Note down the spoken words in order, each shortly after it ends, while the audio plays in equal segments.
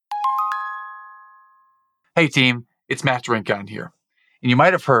Hey team, it's Matt Drinkon here. And you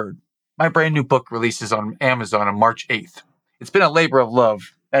might have heard, my brand new book releases on Amazon on March 8th. It's been a labor of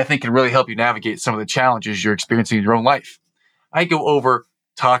love that I think can really help you navigate some of the challenges you're experiencing in your own life. I go over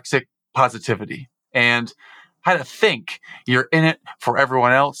toxic positivity and how to think you're in it for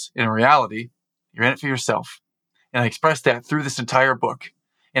everyone else. In reality, you're in it for yourself. And I express that through this entire book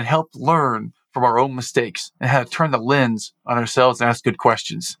and help learn from our own mistakes and how to turn the lens on ourselves and ask good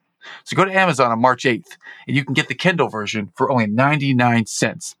questions. So go to Amazon on March 8th and you can get the Kindle version for only 99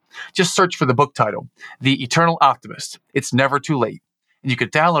 cents. Just search for the book title, The Eternal Optimist. It's never too late. And you can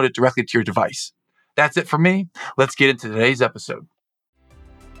download it directly to your device. That's it for me. Let's get into today's episode.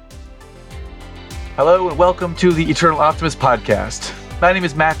 Hello and welcome to the Eternal Optimist podcast. My name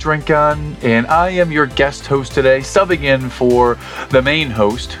is Matt Drinkon, and I am your guest host today, subbing in for the main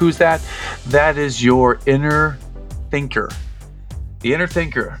host. Who's that? That is your inner thinker. The inner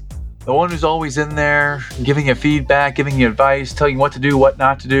thinker. The one who's always in there, giving you feedback, giving you advice, telling you what to do, what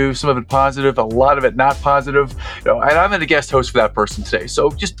not to do, some of it positive, a lot of it not positive. And I'm the guest host for that person today. So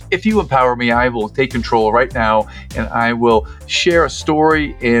just, if you empower me, I will take control right now, and I will share a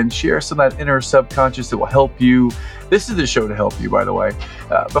story and share some of that inner subconscious that will help you. This is the show to help you, by the way.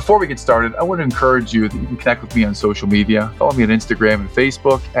 Before we get started, I want to encourage you that you can connect with me on social media. Follow me on Instagram and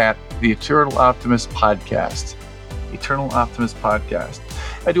Facebook at the Eternal Optimist Podcast. Eternal Optimist Podcast.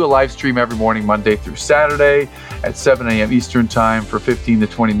 I do a live stream every morning, Monday through Saturday at 7 a.m. Eastern Time for 15 to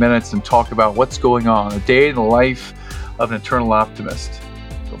 20 minutes and talk about what's going on, a day in the life of an eternal optimist.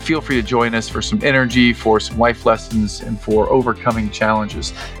 So feel free to join us for some energy, for some life lessons, and for overcoming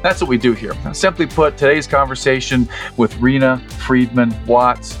challenges. That's what we do here. Now, simply put, today's conversation with Reena Friedman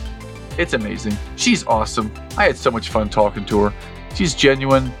Watts. It's amazing. She's awesome. I had so much fun talking to her. She's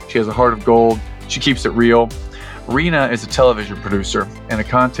genuine. She has a heart of gold. She keeps it real. Reena is a television producer and a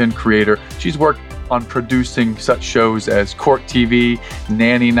content creator. She's worked on producing such shows as Court TV,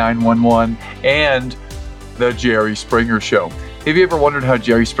 Nanny 911, and The Jerry Springer Show. Have you ever wondered how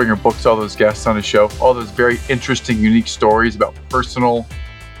Jerry Springer books all those guests on his show? All those very interesting, unique stories about personal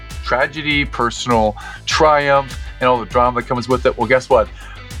tragedy, personal triumph, and all the drama that comes with it? Well, guess what?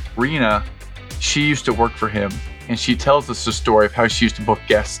 Reena, she used to work for him, and she tells us the story of how she used to book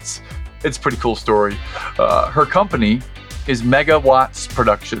guests. It's a pretty cool story. Her company is Megawatts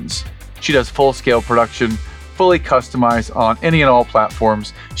Productions. She does full-scale production, fully customized on any and all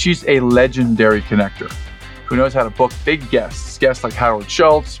platforms. She's a legendary connector who knows how to book big guests like Howard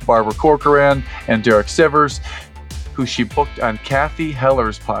Schultz, Barbara Corcoran, and Derek Sivers, who she booked on Kathy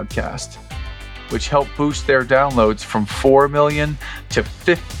Heller's podcast, which helped boost their downloads from 4 million to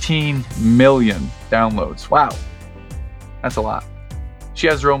 15 million downloads. Wow, that's a lot. She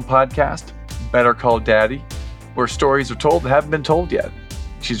has her own podcast, Better Call Daddy, where stories are told that haven't been told yet.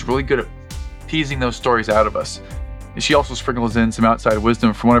 She's really good at teasing those stories out of us. And she also sprinkles in some outside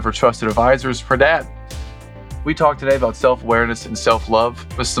wisdom from one of her trusted advisors, her dad. We talk today about self-awareness and self-love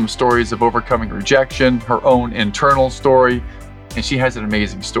with some stories of overcoming rejection, her own internal story, and she has an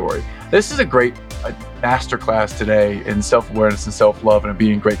amazing story. This is a great masterclass today in self-awareness and self-love and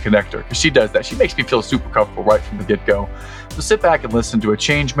being a great connector, because she does that. She makes me feel super comfortable right from the get-go. So sit back and listen to a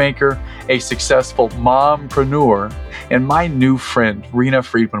change maker, a successful mompreneur, and my new friend, Reena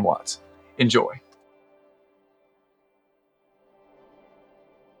Friedman Watts. Enjoy.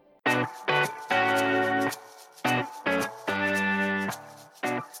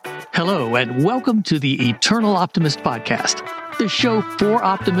 Hello, and welcome to the Eternal Optimist Podcast, the show for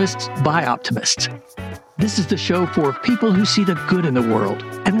optimists by optimists. This is the show for people who see the good in the world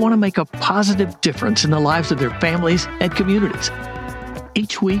and want to make a positive difference in the lives of their families and communities.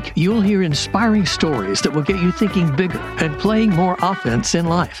 Each week, you'll hear inspiring stories that will get you thinking bigger and playing more offense in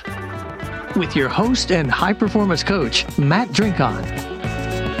life. With your host and high-performance coach, Matt Drinkon.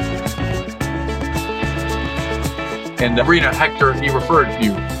 And Reena, Hector, he referred to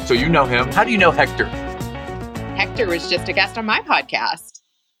you, so you know him. How do you know Hector? Hector was just a guest on my podcast.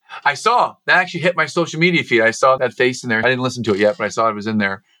 I saw. That actually hit my social media feed. I saw that face in there. I didn't listen to it yet, but I saw it was in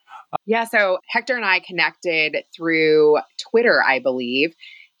there. Yeah, so Hector and I connected through Twitter, I believe.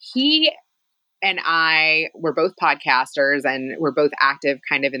 He and I were both podcasters and we're both active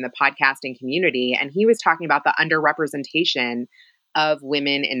kind of in the podcasting community. And he was talking about the underrepresentation of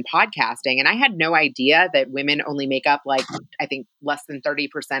women in podcasting. And I had no idea that women only make up I think less than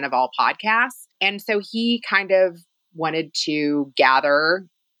 30% of all podcasts. And so he kind of wanted to gather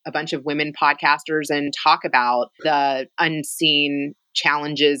a bunch of women podcasters and talk about the unseen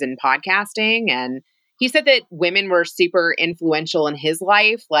challenges in podcasting. And He said that women were super influential in his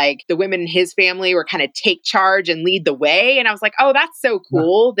life. Like the women in his family were kind of take charge and lead the way. And I was like, oh, that's so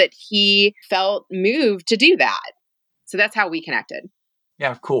cool that he felt moved to do that. So that's how we connected.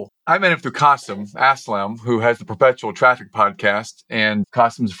 Yeah, cool. I met him through Qasim Aslam, who has the Perpetual Traffic podcast, and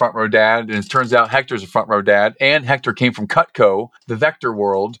Qasim's a front row dad, and it turns out Hector's a front row dad, and Hector came from Cutco, the vector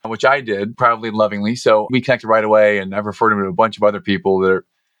world, which I did proudly and lovingly. So we connected right away, and I've referred him to a bunch of other people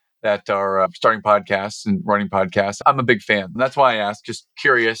that are starting podcasts and running podcasts. I'm a big fan. And that's why I asked, just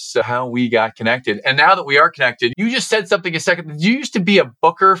curious how we got connected. And now that we are connected, you just said something a second. Did you used to be a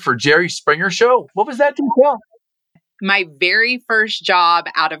booker for Jerry Springer show? What was that detail? My very first job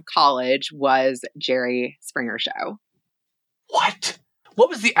out of college was Jerry Springer show. What? What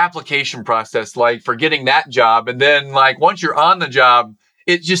was the application process like for getting that job? And then like once you're on the job,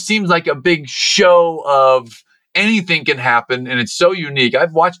 it just seems like a big show of anything can happen. And it's so unique.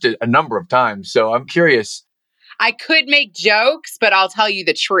 I've watched it a number of times. So I'm curious. I could make jokes, but I'll tell you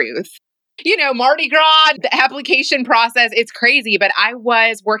the truth. You know, Mardi Gras, the application process, it's crazy. But I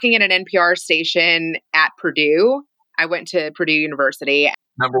was working at an NPR station at Purdue. I went to Purdue University.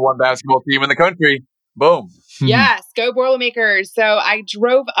 Number one basketball team in the country. Boom. Yes, go Boilermakers. So I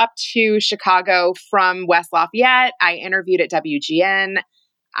drove up to Chicago from West Lafayette. I interviewed at WGN.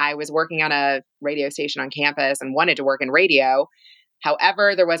 I was working on a radio station on campus and wanted to work in radio.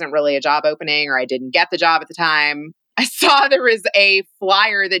 However, there wasn't really a job opening, or I didn't get the job at the time. I saw there was a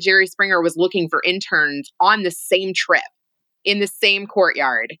flyer that Jerry Springer was looking for interns on the same trip in the same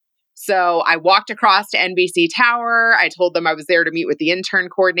courtyard. So I walked across to NBC Tower. I told them I was there to meet with the intern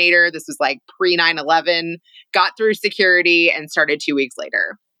coordinator. This was like pre 9/11, got through security and started 2 weeks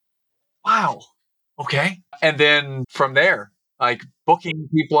later. Wow. Okay. And then from there, like booking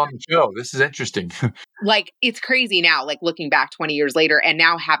people on the show. This is interesting. Like, it's crazy now, like looking back 20 years later and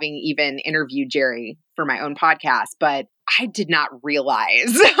now having even interviewed Jerry for my own podcast. But I did not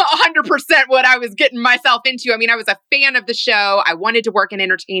realize 100% what I was getting myself into. I mean, I was a fan of the show. I wanted to work in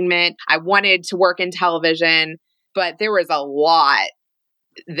entertainment. I wanted to work in television, but there was a lot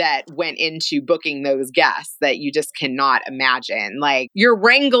that went into booking those guests that you just cannot imagine. Like, you're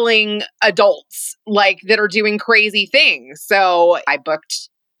wrangling adults like that are doing crazy things. So I booked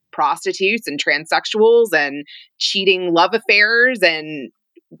prostitutes and transsexuals and cheating love affairs and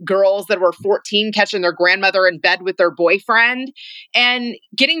girls that were 14 catching their grandmother in bed with their boyfriend and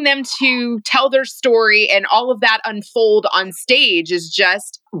getting them to tell their story, and all of that unfold on stage is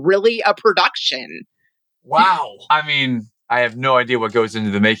just really a production. Wow. I mean, I have no idea what goes into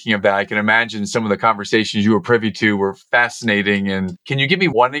the making of that. I can imagine some of the conversations you were privy to were fascinating. And can you give me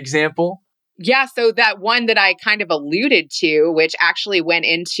one example? Yeah, so that one that I kind of alluded to, which actually went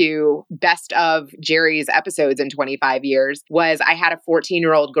into best of Jerry's episodes in 25 years, was I had a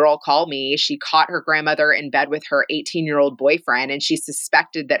 14-year-old girl call me. She caught her grandmother in bed with her 18-year-old boyfriend, and she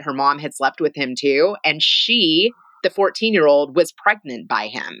suspected that her mom had slept with him too. And she, the 14-year-old, was pregnant by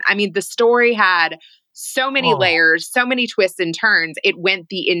him. I mean, the story had so many layers, so many twists and turns. It went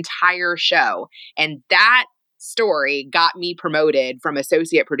the entire show. And that story got me promoted from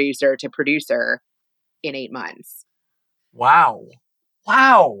associate producer to producer in 8 months. Wow.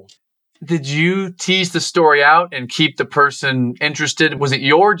 Wow. Did you tease the story out and keep the person interested? Was it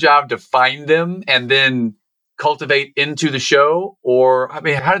your job to find them and then cultivate into the show? Or, I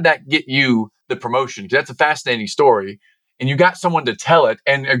mean, how did that get you the promotion? Because that's a fascinating story. And you got someone to tell it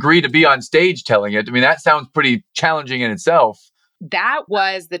and agree to be on stage telling it. I mean, that sounds pretty challenging in itself. That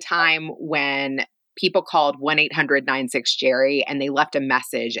was the time when people called 1-800-96-JERRY and they left a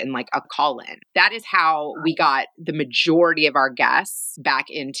message and like a call-in. That is how we got the majority of our guests back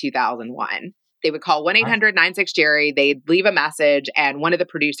in 2001. They would call 1-800-96-JERRY, they'd leave a message, and one of the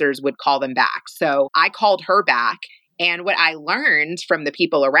producers would call them back. So I called her back, and what I learned from the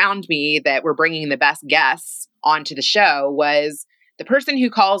people around me that were bringing the best guests onto the show was the person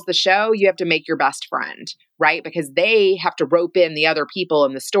who calls the show, you have to make your best friend, right? Because they have to rope in the other people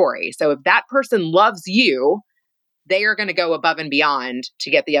in the story. So if that person loves you, they are going to go above and beyond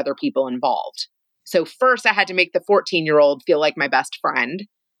to get the other people involved. So first I had to make the 14-year-old feel like my best friend.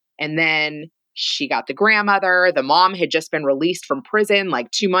 And then she got the grandmother. The mom had just been released from prison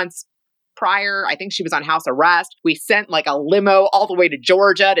like 2 months prior. I think she was on house arrest. We sent like a limo all the way to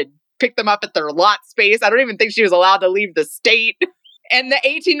Georgia to pick them up at their lot space. I don't even think she was allowed to leave the state. And the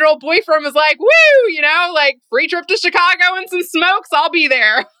 18-year-old boyfriend was like, woo, you know, like free trip to Chicago and some smokes. I'll be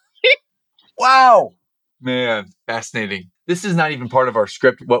there. Wow. Man, fascinating. This is not even part of our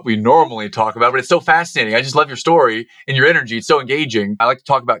script, what we normally talk about, but it's so fascinating. I just love your story and your energy. It's so engaging. I like to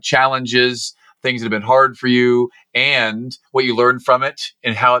talk about challenges, things that have been hard for you and what you learned from it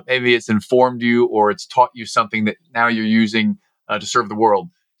and how maybe it's informed you or it's taught you something that now you're using to serve the world.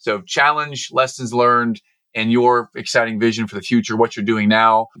 So challenge, lessons learned, and your exciting vision for the future, what you're doing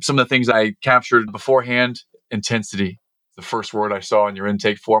now. Some of the things I captured beforehand, intensity, the first word I saw in your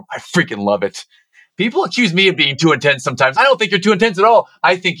intake form. I freaking love it. People accuse me of being too intense sometimes. I don't think you're too intense at all.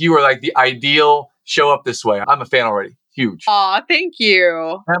 I think you are like the ideal show up this way. I'm a fan already. Huge. Aw, thank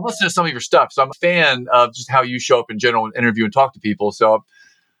you. And I've listened to some of your stuff, so I'm a fan of just how you show up in general and interview and talk to people. So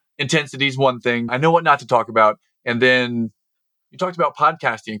intensity is one thing. I know what not to talk about. And then you talked about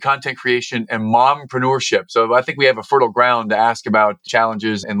podcasting, content creation, and mompreneurship. So I think we have a fertile ground to ask about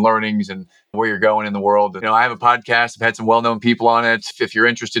challenges and learnings and where you're going in the world. You know, I have a podcast. I've had some well-known people on it. If you're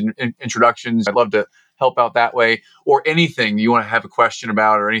interested in introductions, I'd love to help out that way. Or anything you want to have a question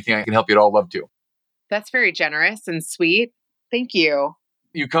about or anything I can help you at all, love to. That's very generous and sweet. Thank you.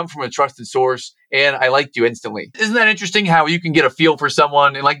 You come from a trusted source and I liked you instantly. Isn't that interesting how you can get a feel for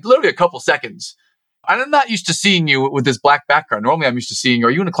someone in like literally a couple seconds? I'm not used to seeing you with this black background. Normally I'm used to seeing you.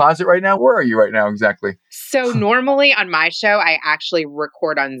 Are you in a closet right now? Where are you right now exactly? So normally on my show, I actually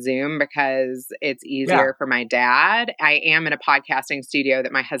record on Zoom because it's easier for my dad. I am in a podcasting studio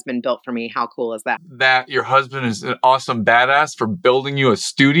that my husband built for me. How cool is that? That your husband is an awesome badass for building you a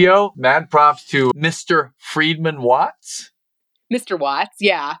studio. Mad props to Mr. Friedman Watts. Mr. Watts,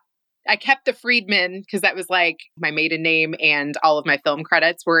 yeah. I kept the Friedman because that was like my maiden name and all of my film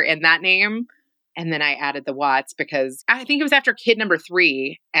credits were in that name. And then I added the Watts because I think it was after kid number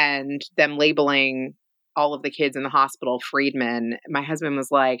 3 and them labeling all of the kids in the hospital Friedman. My husband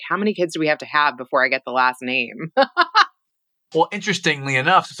was like, how many kids do we have to have before I get the last name? Well, interestingly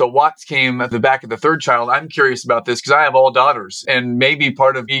enough, so Watts came at the back of the third child. I'm curious about this because I have all daughters. And maybe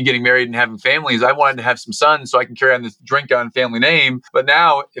part of me getting married and having families, I wanted to have some sons so I can carry on this drink on family name. But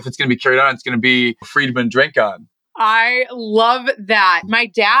now, if it's going to be carried on, it's going to be Friedman Drink On. I love that. My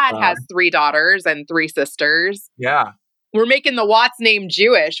dad has 3 daughters and 3 sisters. Yeah. We're making the Watts name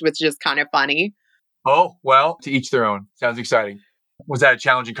Jewish, which is kind of funny. Oh, well, to each their own. Sounds exciting. Was that a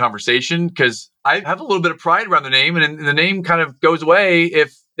challenging conversation? Because I have a little bit of pride around the name, and the name kind of goes away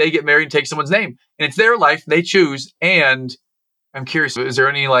if they get married and take someone's name. And it's their life, they choose. And I'm curious, is there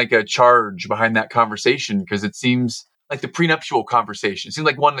any like a charge behind that conversation? Because it seems like the prenuptial conversation. It seems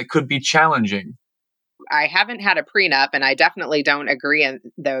like one that could be challenging. I haven't had a prenup and I definitely don't agree on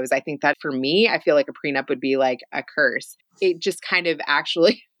those. I think that for me, I feel like a prenup would be like a curse. It just kind of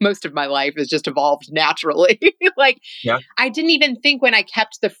actually, most of my life has just evolved naturally. I didn't even think when I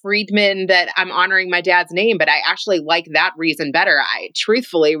kept the Friedman that I'm honoring my dad's name, but I actually like that reason better. I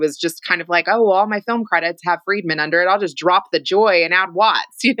truthfully was just kind of like, oh, well, all my film credits have Friedman under it. I'll just drop the Joy and add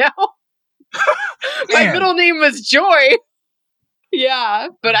Watts, you know? My middle name was Joy. Yeah,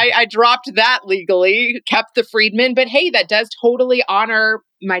 but I dropped that legally, kept the Friedman. But hey, that does totally honor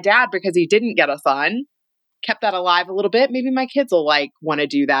my dad because he didn't get a son. Kept that alive a little bit. Maybe my kids will like want to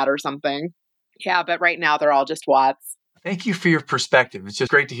do that or something. Yeah, but right now they're all just Watts. Thank you for your perspective. It's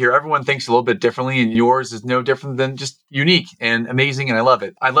just great to hear. Everyone thinks a little bit differently, and yours is no different than just unique and amazing, and I love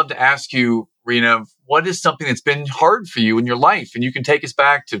it. I'd love to ask you, Reena, what is something that's been hard for you in your life? And you can take us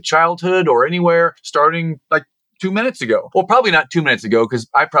back to childhood or anywhere, starting like 2 minutes ago. Well, probably not 2 minutes ago, because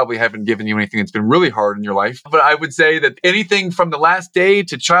I probably haven't given you anything that's been really hard in your life. But I would say that anything from the last day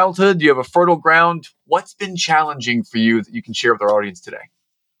to childhood, you have a fertile ground. What's been challenging for you that you can share with our audience today?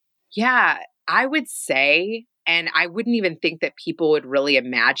 Yeah, I would say, and I wouldn't even think that people would really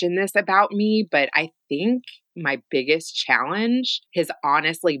imagine this about me, but I think my biggest challenge has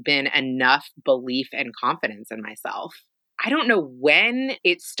honestly been enough belief and confidence in myself. I don't know when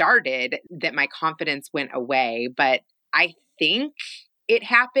it started that my confidence went away, but I think it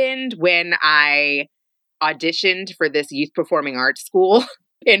happened when I auditioned for this youth performing arts school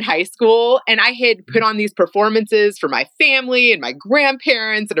in high school. And I had put on these performances for my family and my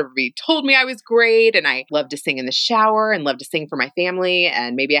grandparents, and everybody told me I was great. And I loved to sing in the shower and loved to sing for my family.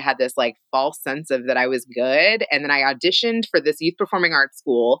 And maybe I had this like false sense of that I was good. And then I auditioned for this youth performing arts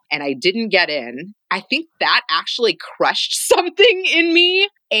school and I didn't get in. I think that actually crushed something in me.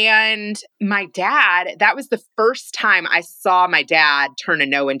 And my dad, that was the first time I saw my dad turn a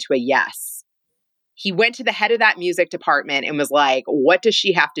no into a yes. He went to the head of that music department and was like, what does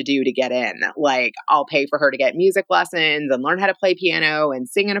she have to do to get in? Like, I'll pay for her to get music lessons and learn how to play piano and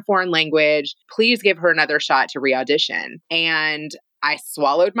sing in a foreign language. Please give her another shot to re-audition. And I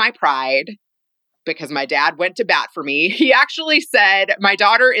swallowed my pride because my dad went to bat for me. He actually said, my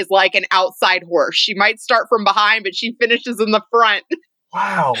daughter is like an outside horse. She might start from behind, but she finishes in the front.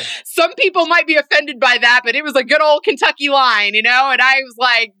 Wow. Some people might be offended by that, but it was a good old Kentucky line, you know? And I was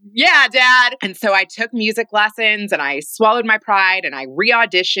like, Yeah, Dad. And so I took music lessons and I swallowed my pride and I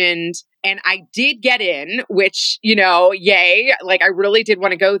re-auditioned and I did get in, which, yay. Like I really did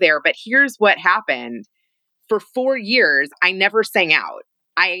want to go there. But here's what happened. For 4 years, I never sang out.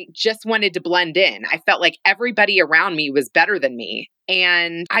 I just wanted to blend in. I felt like everybody around me was better than me.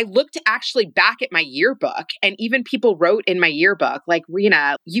 And I looked actually back at my yearbook, and even people wrote in my yearbook, like,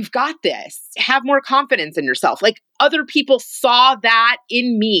 Reena, you've got this. Have more confidence in yourself. Like other people saw that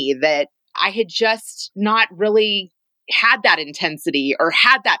in me, that I had just not really had that intensity or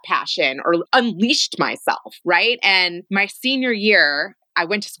had that passion or unleashed myself, right? And my senior year, I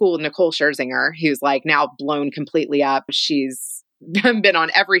went to school with Nicole Scherzinger, who's like now blown completely up. She's been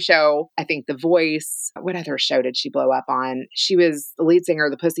on every show. I think The Voice. What other show did she blow up on? She was the lead singer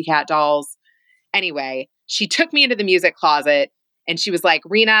of the Pussycat Dolls. Anyway, she took me into the music closet and she was like,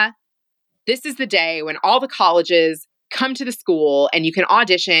 Reena, this is the day when all the colleges come to the school and you can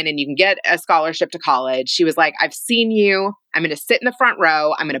audition and you can get a scholarship to college. She was like, I've seen you. I'm going to sit in the front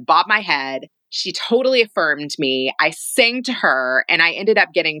row. I'm going to bob my head. She totally affirmed me. I sang to her and I ended up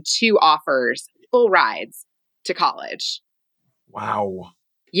getting 2 offers, full rides to college. Wow.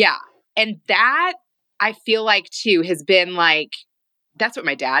 Yeah. And that I feel like too has been like, that's what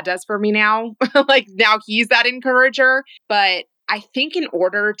my dad does for me now. Like now he's that encourager. But I think in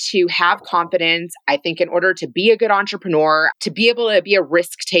order to have confidence, I think in order to be a good entrepreneur, to be able to be a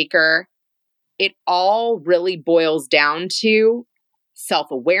risk taker, it all really boils down to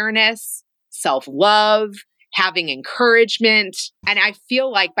self-awareness, self-love, having encouragement. And I feel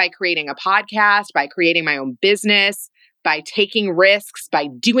like by creating a podcast, by creating my own business, by taking risks, by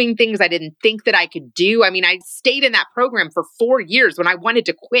doing things I didn't think that I could do. I mean, I stayed in that program for 4 years when I wanted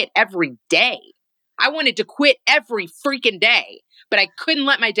to quit every day. I wanted to quit every freaking day, but I couldn't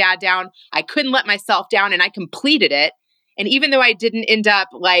let my dad down. I couldn't let myself down, and I completed it. And even though I didn't end up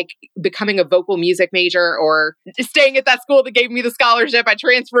like becoming a vocal music major or staying at that school that gave me the scholarship, I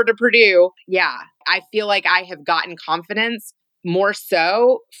transferred to Purdue. Yeah, I feel like I have gotten confidence more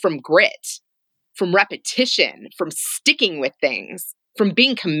so from grit, from repetition, from sticking with things, from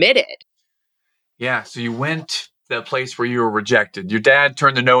being committed. Yeah, so you went to that place where you were rejected. Your dad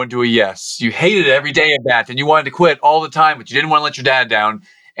turned the no into a yes. You hated every day of that, and you wanted to quit all the time, but you didn't want to let your dad down.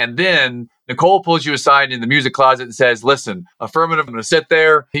 And then Nicole pulls you aside in the music closet and says, listen, affirmative, I'm going to sit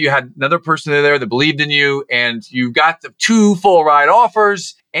there. You had another person there that believed in you, and you got the 2 full ride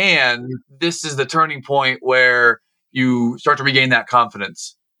offers. And this is the turning point where you start to regain that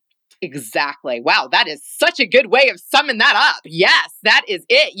confidence. Exactly. Wow, that is such a good way of summing that up. Yes, that is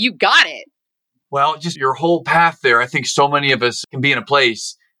it. You got it. Well, just your whole path there. I think so many of us can be in a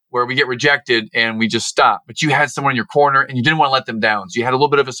place where we get rejected and we just stop. But you had someone in your corner and you didn't want to let them down. So you had a little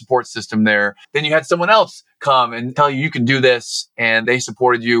bit of a support system there. Then you had someone else come and tell you can do this, and they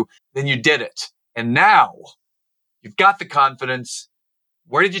supported you. Then you did it. And now you've got the confidence.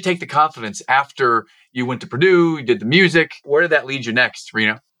 Where did you take the confidence after you went to Purdue, you did the music? Where did that lead you next,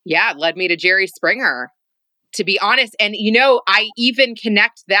 Reena? Yeah, it led me to Jerry Springer, to be honest. And, I even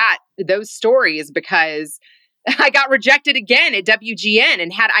connect those stories because I got rejected again at WGN.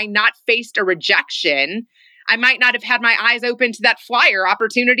 And had I not faced a rejection, I might not have had my eyes open to that flyer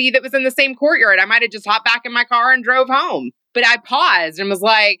opportunity that was in the same courtyard. I might have just hopped back in my car and drove home. But I paused and was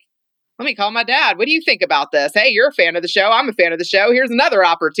like, let me call my dad. What do you think about this? Hey, you're a fan of the show. I'm a fan of the show. Here's another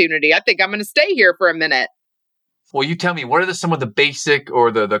opportunity. I think I'm going to stay here for a minute. Well, you tell me, what are some of the basic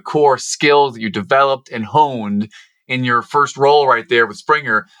or the core skills that you developed and honed in your first role right there with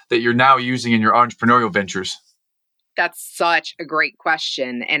Springer that you're now using in your entrepreneurial ventures? That's such a great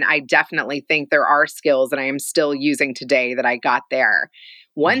question. And I definitely think there are skills that I am still using today that I got there.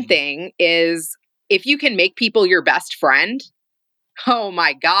 One thing is, if you can make people your best friend, oh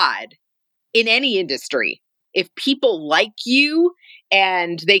my God, in any industry, if people like you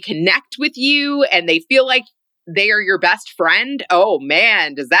and they connect with you and they feel like they are your best friend, oh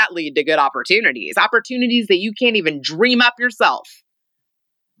man, does that lead to good opportunities that you can't even dream up yourself.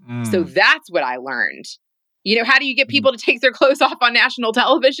 So that's what I learned. How do you get people to take their clothes off on national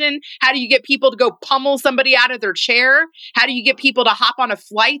television? How do you get people to go pummel somebody out of their chair? How do you get people to hop on a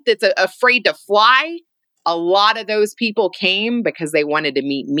flight that's afraid to fly? A lot of those people came because they wanted to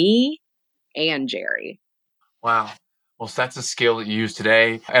meet me and Jerry. Wow. Well, so that's a skill that you use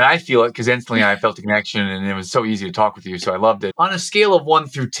today. And I feel it because instantly I felt a connection and it was so easy to talk with you. So I loved it. On a scale of 1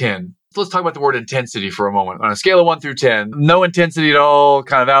 through 10, let's talk about the word intensity for a moment. On a scale of 1 through 10, no intensity at all,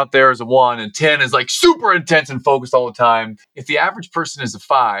 kind of out there is a 1, and 10 is like super intense and focused all the time. If the average person is a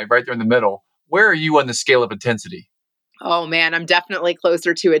 5, right there in the middle, where are you on the scale of intensity? Oh man, I'm definitely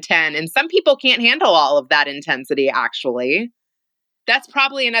closer to a 10. And some people can't handle all of that intensity, actually. That's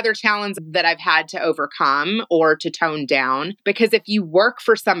probably another challenge that I've had to overcome or to tone down. Because if you work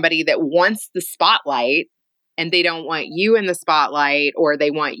for somebody that wants the spotlight and they don't want you in the spotlight, or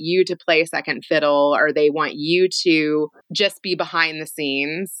they want you to play second fiddle, or they want you to just be behind the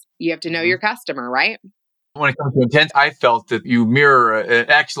scenes, you have to know your customer, right? When it comes to intent, I felt that you mirror an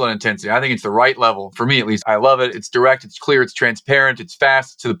excellent intensity. I think it's the right level for me, at least. I love it. It's direct, it's clear, it's transparent, it's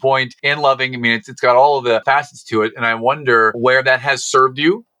fast, to the point, and loving. I mean, it's got all of the facets to it. And I wonder where that has served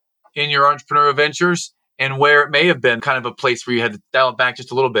you in your entrepreneurial ventures, and where it may have been kind of a place where you had to dial it back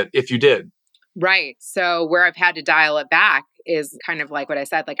just a little bit, if you did. Right. So where I've had to dial it back is kind of like what I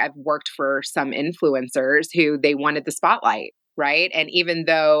said. Like, I've worked for some influencers who they wanted the spotlight. Right. And even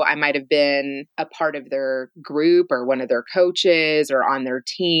though I might have been a part of their group or one of their coaches or on their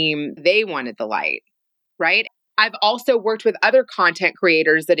team, they wanted the light. Right. I've also worked with other content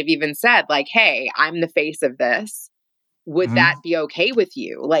creators that have even said, like, hey, I'm the face of this. Would Mhm. that be okay with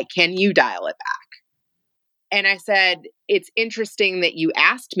you? Like, can you dial it back? And I said, it's interesting that you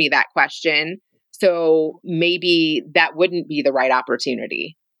asked me that question. So maybe that wouldn't be the right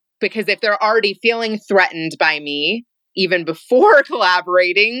opportunity. Because if they're already feeling threatened by me, even before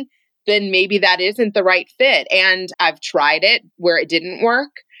collaborating, then maybe that isn't the right fit. And I've tried it where it didn't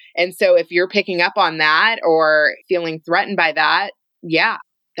work. And so if you're picking up on that or feeling threatened by that, yeah,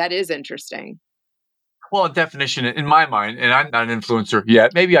 that is interesting. Well, a definition in my mind, and I'm not an influencer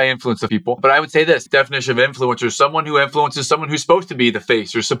yet. Maybe I influence the people, but I would say this definition of influencer is someone who influences someone who's supposed to be the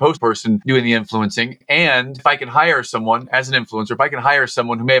face or supposed person doing the influencing. And if I can hire someone as an influencer, if I can hire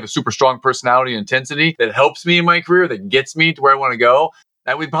someone who may have a super strong personality and intensity that helps me in my career, that gets me to where I want to go,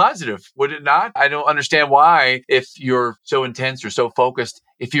 that would be positive, would it not? I don't understand why, if you're so intense or so focused,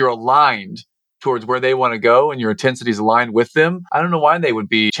 if you're aligned towards where they want to go and your intensity is aligned with them, I don't know why they would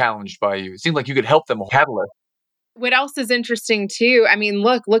be challenged by you. It seems like you could help them, a catalyst. What else is interesting too? I mean,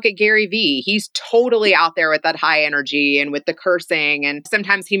 look at Gary Vee. He's totally out there with that high energy and with the cursing. And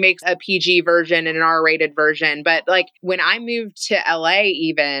sometimes he makes a PG version and an R-rated version. But like, when I moved to LA,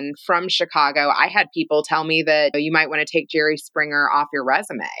 even from Chicago, I had people tell me that you might want to take Jerry Springer off your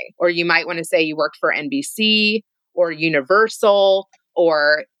resume, or you might want to say you worked for NBC or Universal.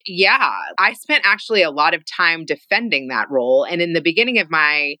 Or, yeah, I spent actually a lot of time defending that role. And in the beginning of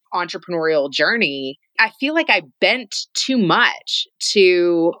my entrepreneurial journey, I feel like I bent too much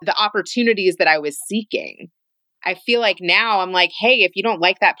to the opportunities that I was seeking. I feel like now I'm like, hey, if you don't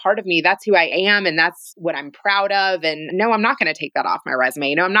like that part of me, that's who I am and that's what I'm proud of. And no, I'm not going to take that off my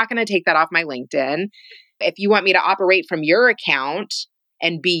resume. No, I'm not going to take that off my LinkedIn. If you want me to operate from your account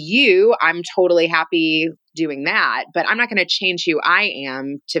and be you, I'm totally happy doing that. But I'm not going to change who I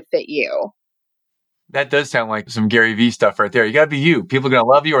am to fit you. That does sound like some Gary Vee stuff right there. You got to be you. People are going to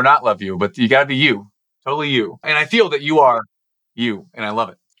love you or not love you, but you got to be you. Totally you. And I feel that you are you, and I love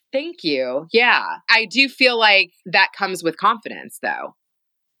it. Thank you. Yeah. I do feel like that comes with confidence, though.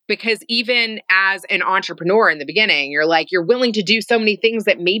 Because even as an entrepreneur in the beginning, you're like, you're willing to do so many things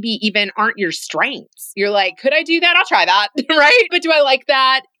that maybe even aren't your strengths. You're like, could I do that? I'll try that. Right. But do I like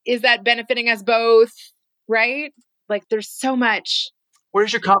that? Is that benefiting us both? Right. Like, there's so much. Where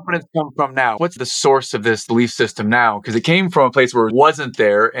does your confidence come from now? What's the source of this belief system now? Because it came from a place where it wasn't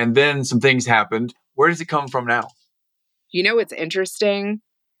there, and then some things happened. Where does it come from now? You know what's interesting?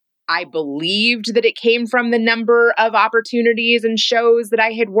 I believed that it came from the number of opportunities and shows that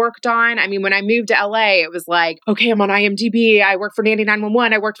I had worked on. I mean, when I moved to LA, it was like, okay, I'm on IMDb. I work for Nandy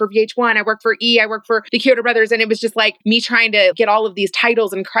 911. I worked for VH1. I worked for E. I worked for the Kyoto Brothers. And it was just like me trying to get all of these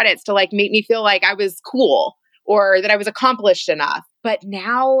titles and credits to like make me feel like I was cool or that I was accomplished enough. But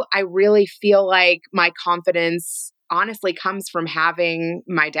now I really feel like my confidence honestly comes from having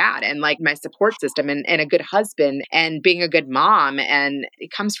my dad and like my support system and a good husband and being a good mom. And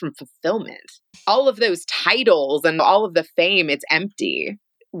it comes from fulfillment. All of those titles and all of the fame, it's empty.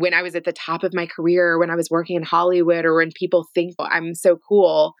 When I was at the top of my career, when I was working in Hollywood, or when people think I'm so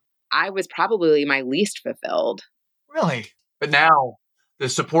cool, I was probably my least fulfilled. Really? But now the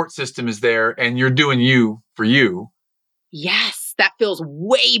support system is there, and you're doing you for you. Yes, that feels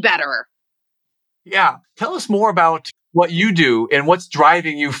way better. Yeah. Tell us more about what you do and what's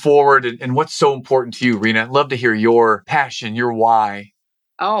driving you forward, and what's so important to you, Reena. I'd love to hear your passion, your why.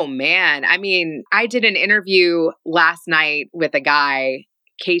 Oh man. I mean, I did an interview last night with a guy,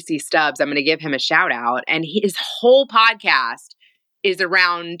 Casey Stubbs. I'm going to give him a shout out. And his whole podcast is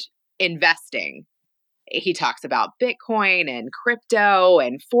around investing. He talks about Bitcoin and crypto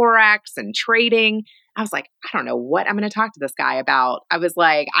and Forex and trading. I was like, I don't know what I'm going to talk to this guy about. I was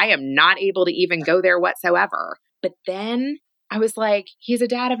like, I am not able to even go there whatsoever. But then I was like, he's a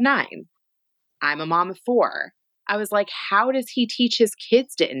dad of 9. I'm a mom of 4. I was like, how does he teach his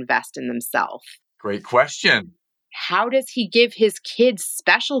kids to invest in themselves? Great question. How does he give his kids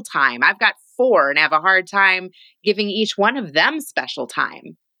special time? I've got 4 and have a hard time giving each one of them special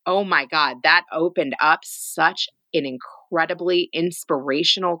time. Oh my God, that opened up such an incredibly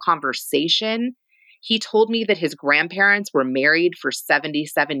inspirational conversation. He told me that his grandparents were married for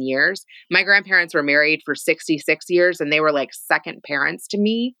 77 years. My grandparents were married for 66 years, and they were like second parents to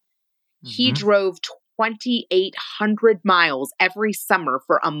me. He drove 2,800 miles every summer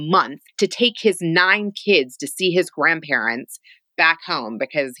for a month to take his 9 kids to see his grandparents back home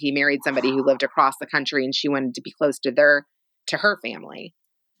because he married somebody who lived across the country and she wanted to be close to her family.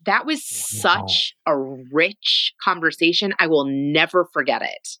 That was such a rich conversation. I will never forget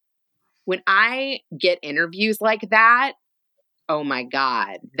it. When I get interviews like that, oh my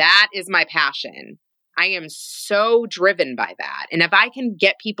God, that is my passion. I am so driven by that. And if I can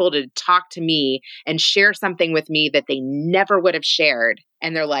get people to talk to me and share something with me that they never would have shared,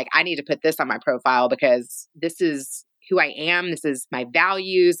 and they're like, I need to put this on my profile because this is who I am, this is my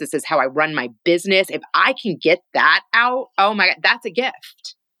values, this is how I run my business. If I can get that out, oh my God, that's a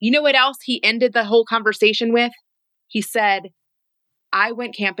gift. You know what else he ended the whole conversation with? He said, I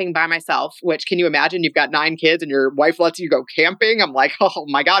went camping by myself, which can you imagine? You've got 9 kids and your wife lets you go camping. I'm like, oh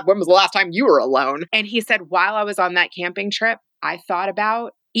my God, when was the last time you were alone? And he said, while I was on that camping trip, I thought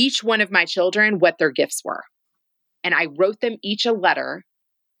about each one of my children, what their gifts were. And I wrote them each a letter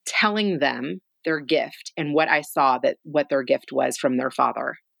telling them their gift and what I saw that what their gift was from their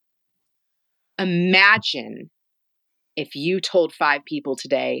father. Imagine if you told 5 people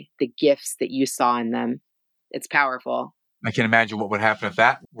today the gifts that you saw in them. It's powerful. I can imagine what would happen if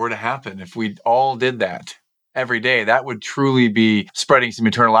that were to happen. If we all did that every day, that would truly be spreading some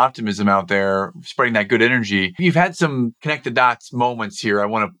eternal optimism out there, spreading that good energy. You've had some connected dots moments here I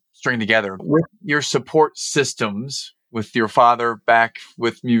want to string together with your support systems, with your father back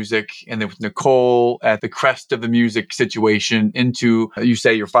with music, and then with Nicole at the crest of the music situation into, you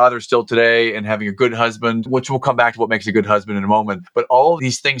say, your father still today and having a good husband, which we'll come back to what makes a good husband in a moment. But all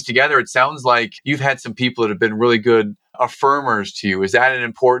these things together, it sounds like you've had some people that have been really good affirmers to you. Is that an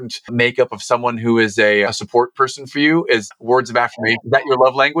important makeup of someone who is a support person for you? Is words of affirmation, is that your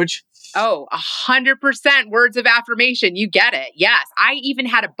love language? Oh, 100% words of affirmation. You get it. Yes. I even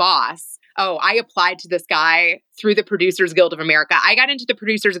had a boss. Oh, I applied to this guy through the Producers Guild of America. I got into the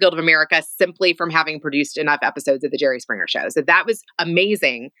Producers Guild of America simply from having produced enough episodes of The Jerry Springer Show. So that was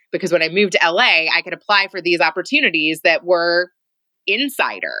amazing because when I moved to LA, I could apply for these opportunities that were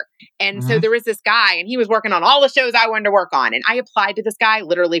insider. And so there was this guy and he was working on all the shows I wanted to work on. And I applied to this guy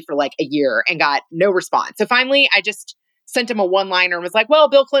literally for like a year and got no response. So finally, I just sent him a one-liner and was like, well,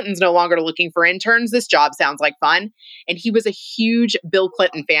 Bill Clinton's no longer looking for interns. This job sounds like fun. And he was a huge Bill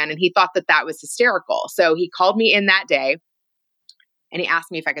Clinton fan and he thought that that was hysterical. So he called me in that day and he asked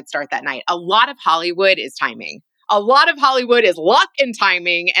me if I could start that night. A lot of Hollywood is timing. A lot of Hollywood is luck and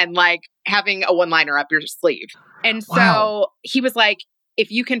timing and like having a one-liner up your sleeve. And so he was like, if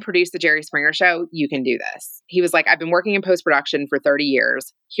you can produce the Jerry Springer Show, you can do this. He was like, I've been working in post-production for 30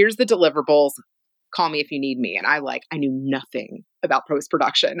 years. Here's the deliverables. Call me if you need me. And I knew nothing about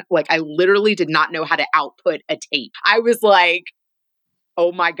post-production. Like I literally did not know how to output a tape. I was like,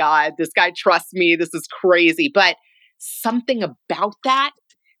 oh my God, this guy trusts me. This is crazy. But something about that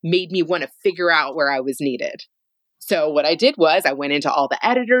made me want to figure out where I was needed. So what I did was I went into all the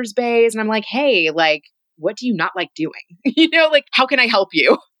editors' bays and I'm like, hey, like, what do you not like doing? Like, how can I help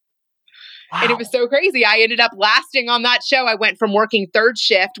you? Wow. And it was so crazy. I ended up lasting on that show. I went from working third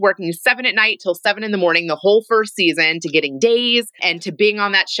shift, working 7 at night till 7 in the morning, the whole first season, to getting days and to being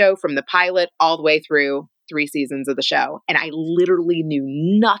on that show from the pilot all the way through 3 seasons of the show. And I literally knew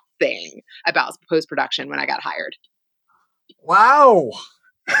nothing about post-production when I got hired. Wow.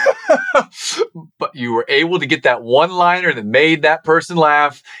 But you were able to get that one-liner that made that person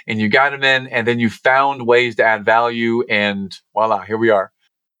laugh and you got him in and then you found ways to add value and voila, here we are.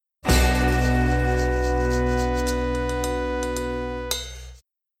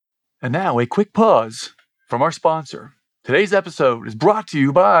 And now a quick pause from our sponsor. Today's episode is brought to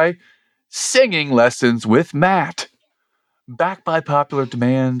you by Singing Lessons with Matt. Back by popular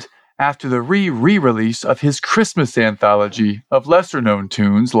demand after the re-release of his Christmas anthology of lesser-known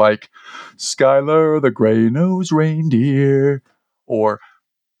tunes like Skylar the Gray-Nosed Reindeer or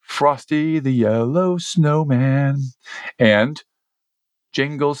Frosty the Yellow Snowman and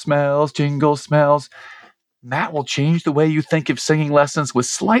Jingle Smells, Jingle Smells. Matt will change the way you think of singing lessons with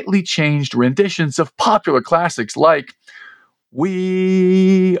slightly changed renditions of popular classics like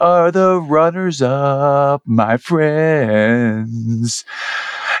We Are the Runners-Up, My Friends.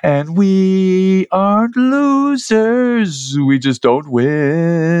 And we aren't losers, we just don't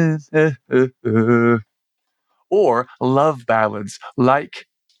win. Or love ballads like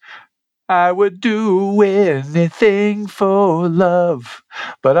I would do anything for love,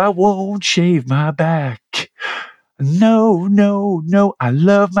 but I won't shave my back. No, no, no, I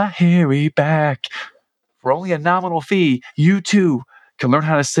love my hairy back. For only a nominal fee, you too can learn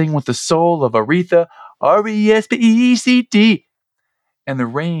how to sing with the soul of Aretha, Respect, and the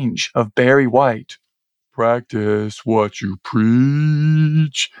range of Barry White. Practice what you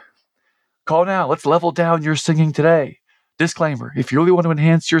preach. Call now. Let's level down your singing today. Disclaimer, if you really want to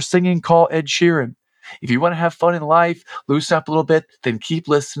enhance your singing, call Ed Sheeran. If you want to have fun in life, loosen up a little bit, then keep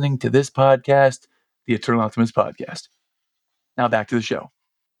listening to this podcast, the Eternal Optimist Podcast. Now back to the show.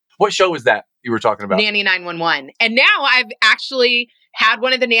 What show was that you were talking about? Nanny 911. And now I've actually had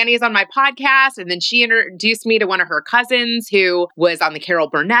one of the nannies on my podcast, and then she introduced me to one of her cousins who was on the Carol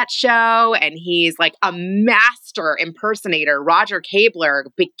Burnett show, and he's like a master impersonator. Roger Kabler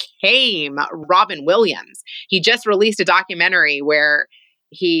became Robin Williams. He just released a documentary where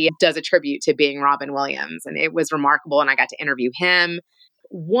he does a tribute to being Robin Williams, and it was remarkable, and I got to interview him.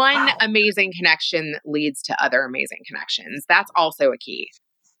 One amazing connection leads to other amazing connections. That's also a key.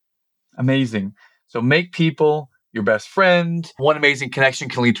 Amazing. So make people your best friend. One amazing connection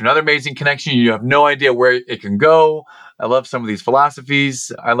can lead to another amazing connection. You have no idea where it can go. I love some of these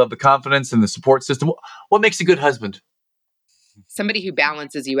philosophies. I love the confidence and the support system. What makes a good husband? Somebody who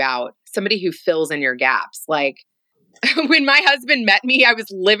balances you out, somebody who fills in your gaps. Like when my husband met me, I was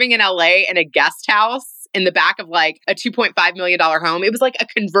living in LA in a guest house in the back of like a $2.5 million home. It was like a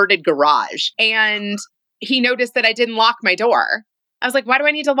converted garage. And he noticed that I didn't lock my door. I was like, why do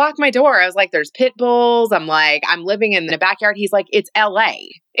I need to lock my door? I was like, there's pit bulls. I'm like, I'm living in the backyard. He's like, it's LA.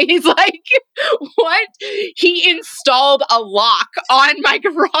 He's like, what? He installed a lock on my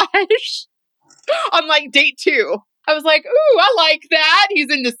garage on like date 2. I was like, ooh, I like that.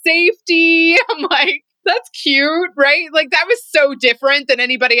 He's into safety. I'm like, that's cute, right? Like that was so different than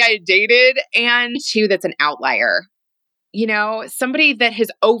anybody I had dated. And 2, that's an outlier. You know, somebody that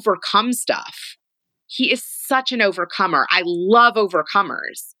has overcome stuff. He is such an overcomer. I love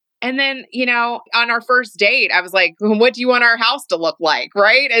overcomers. And then, you know, on our first date, I was like, what do you want our house to look like?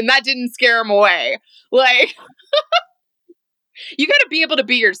 Right. And that didn't scare him away. Like, you got to be able to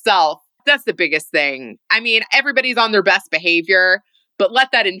be yourself. That's the biggest thing. I mean, everybody's on their best behavior, but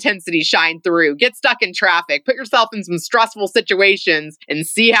let that intensity shine through. Get stuck in traffic, put yourself in some stressful situations and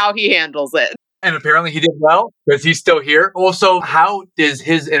see how he handles it. And apparently he did well because he's still here. Also, how does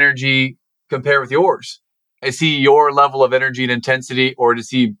his energy compare with yours? Is he your level of energy and intensity, or does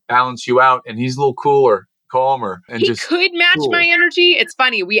he balance you out and he's a little cooler, calmer, and he just could match cool? My energy. It's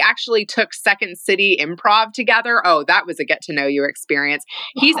funny. We actually took Second City Improv together. Oh, that was a get to know you experience.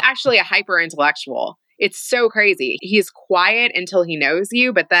 He's actually a hyper intellectual. It's so crazy. He's quiet until he knows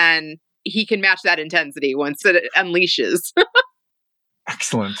you, but then he can match that intensity once it unleashes.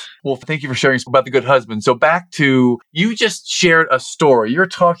 Excellent. Well, thank you for sharing about the good husband. So back to, you just shared a story. You're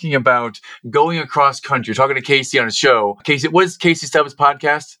talking about going across country. You're talking to Casey on a show. Casey, what is Casey Stubbs'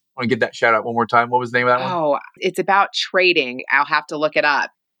 podcast? I want to get that shout out one more time. What was the name of that one? Oh, it's about trading. I'll have to look it up.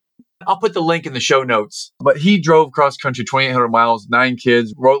 I'll put the link in the show notes. But he drove cross country 2,800 miles, 9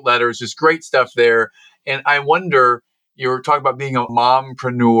 kids, wrote letters, just great stuff there. And I wonder, you're talking about being a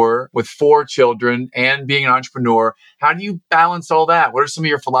mompreneur with 4 children and being an entrepreneur. How do you balance all that? What are some of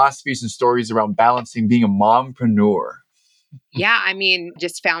your philosophies and stories around balancing being a mompreneur? Yeah, I mean,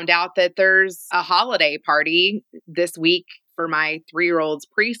 just found out that there's a holiday party this week for my 3-year-old's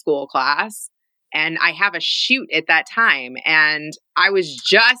preschool class. And I have a shoot at that time. And I was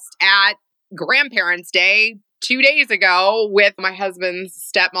just at Grandparents' Day 2 days ago with my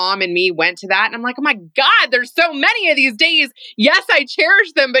husband's stepmom, and me went to that. And I'm like, oh my God, there's so many of these days. Yes, I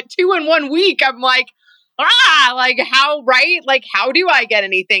cherish them, but 2 in 1 week. I'm like, like how, right? Like, how do I get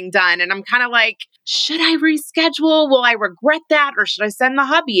anything done? And I'm kind of like, should I reschedule? Will I regret that? Or should I send the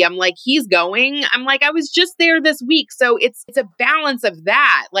hubby? I'm like, he's going. I'm like, I was just there this week. So it's a balance of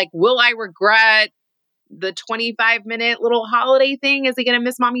that. Like, will I regret the 25-minute little holiday thing? Is he going to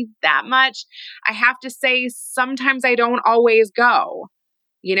miss mommy that much? I have to say, sometimes I don't always go.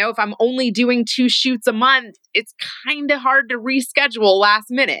 You know, if I'm only doing 2 shoots a month, it's kind of hard to reschedule last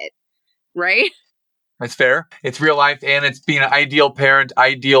minute, right? That's fair. It's real life, and it's being an ideal parent,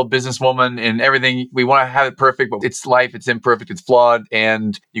 ideal businesswoman, and everything. We want to have it perfect, but it's life. It's imperfect. It's flawed.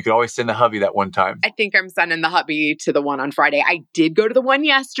 And you could always send the hubby that one time. I think I'm sending the hubby to the one on Friday. I did go to the one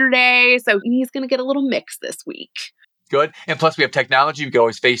yesterday, so he's going to get a little mix this week. Good. And plus we have technology. We can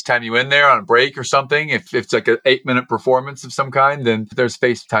always FaceTime you in there on a break or something. If it's like an 8-minute performance of some kind, then there's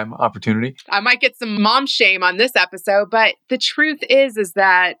FaceTime opportunity. I might get some mom shame on this episode, but the truth is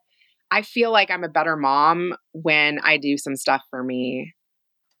that I feel like I'm a better mom when I do some stuff for me.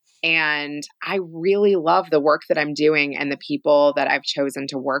 And I really love the work that I'm doing and the people that I've chosen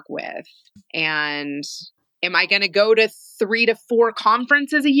to work with. And am I going to go to 3 to 4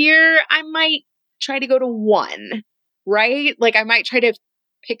 conferences a year? I might try to go to 1, right? Like I might try to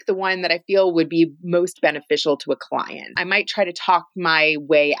pick the one that I feel would be most beneficial to a client. I might try to talk my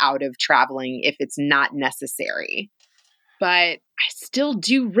way out of traveling if it's not necessary. But I still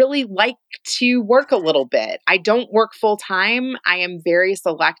do really like to work a little bit. I don't work full time. I am very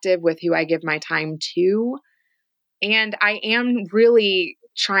selective with who I give my time to. And I am really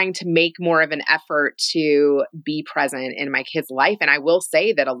trying to make more of an effort to be present in my kids' life. And I will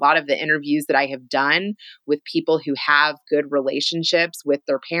say that a lot of the interviews that I have done with people who have good relationships with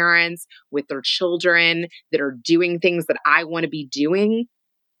their parents, with their children, that are doing things that I want to be doing,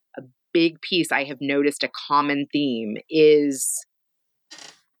 a big piece I have noticed a common theme is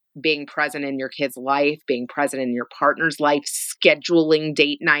being present in your kid's life, being present in your partner's life, scheduling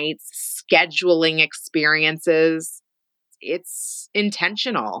date nights, scheduling experiences. It's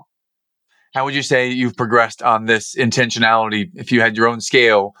intentional. How would you say you've progressed on this intentionality? If you had your own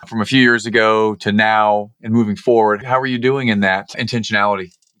scale from a few years ago to now and moving forward, how are you doing in that intentionality,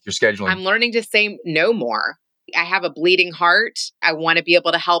 your scheduling? I'm learning to say no more. I have a bleeding heart. I want to be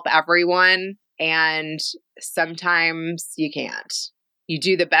able to help everyone. And sometimes you can't. You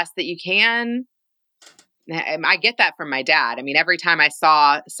do the best that you can. I get that from my dad. I mean, every time I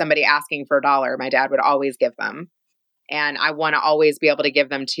saw somebody asking for $1, my dad would always give them. And I want to always be able to give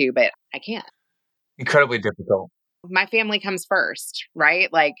them too, but I can't. Incredibly difficult. My family comes first,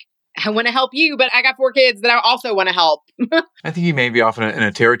 right? Like, I want to help you, but I got 4 kids that I also want to help. I think you may be often in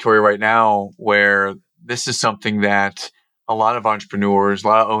a territory right now where this is something that a lot of entrepreneurs, a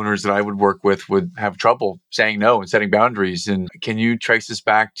lot of owners that I would work with would have trouble saying no and setting boundaries. And can you trace this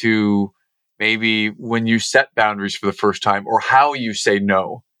back to maybe when you set boundaries for the first time or how you say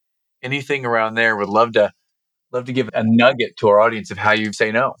no? Anything around there? Would love to give a nugget to our audience of how you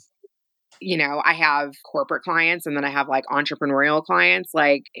say no. You know, I have corporate clients and then I have like entrepreneurial clients.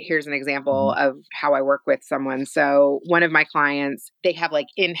 Like, here's an example of how I work with someone. So, one of my clients, they have like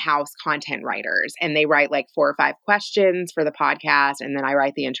in-house content writers and they write like 4 or 5 questions for the podcast. And then I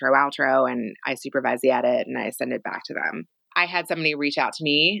write the intro, outro, and I supervise the edit and I send it back to them. I had somebody reach out to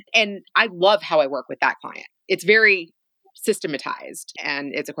me and I love how I work with that client. It's very systematized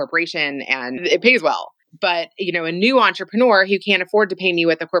and it's a corporation and it pays well. But, you know, a new entrepreneur who can't afford to pay me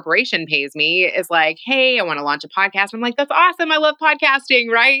what the corporation pays me is like, hey, I want to launch a podcast. I'm like, that's awesome. I love podcasting,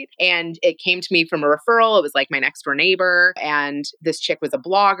 right? And it came to me from a referral. It was like my next door neighbor. And this chick was a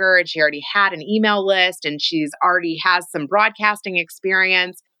blogger and she already had an email list and she's already has some broadcasting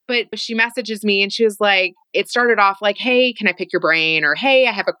experience. But she messages me and she was like, it started off like, hey, can I pick your brain? Or, hey,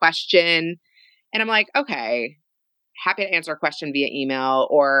 I have a question. And I'm like, okay. Happy to answer a question via email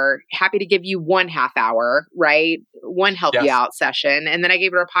or happy to give you 1 half hour, right? One help you out session. And then I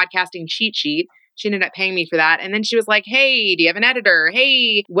gave her a podcasting cheat sheet. She ended up paying me for that. And then she was like, hey, do you have an editor?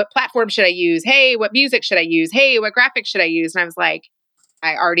 Hey, what platform should I use? Hey, what music should I use? Hey, what graphics should I use? And I was like,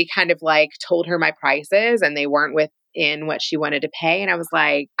 I already kind of like told her my prices and they weren't within what she wanted to pay. And I was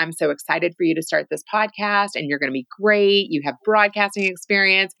like, I'm so excited for you to start this podcast and you're going to be great. You have broadcasting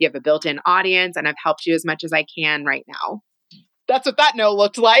experience. You have a built-in audience and I've helped you as much as I can right now. That's what that no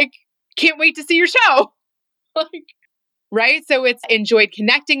looked like. Can't wait to see your show. Like, right? So it's enjoyed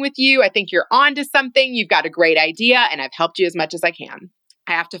connecting with you. I think you're on to something. You've got a great idea and I've helped you as much as I can.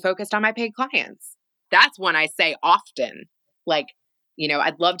 I have to focus on my paid clients. That's one I say often. Like, you know,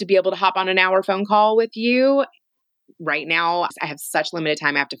 I'd love to be able to hop on an hour phone call with you. Right now, I have such limited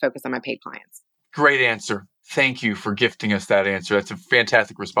time. I have to focus on my paid clients. Great answer. Thank you for gifting us that answer. That's a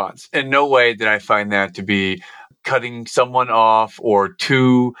fantastic response. In no way did I find that to be cutting someone off or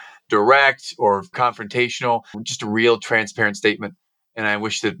too direct or confrontational, just a real transparent statement. And I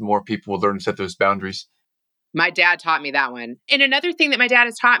wish that more people would learn to set those boundaries. My dad taught me that one. And another thing that my dad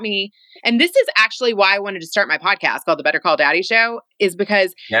has taught me, and this is actually why I wanted to start my podcast called The Better Call Daddy Show, is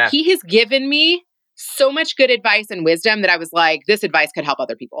because he has given me so much good advice and wisdom that I was like, this advice could help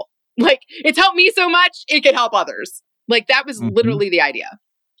other people. Like, it's helped me so much, it could help others. Like, that was literally the idea.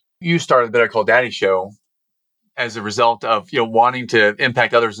 You started The Better Call Daddy Show as a result of, you know, wanting to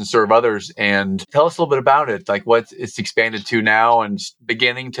impact others and serve others. And tell us a little bit about it, like what it's expanded to now and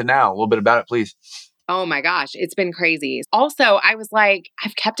beginning to now. A little bit about it, please. Oh my gosh, it's been crazy. Also, I was like,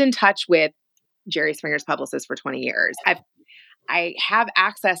 I've kept in touch with Jerry Springer's publicist for 20 years. I have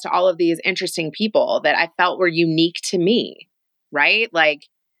access to all of these interesting people that I felt were unique to me, right? Like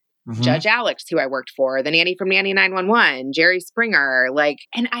Mm-hmm. Judge Alex, who I worked for, the nanny from Nanny 911, Jerry Springer,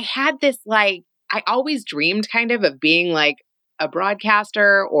 and I had this, I always dreamed kind of being like a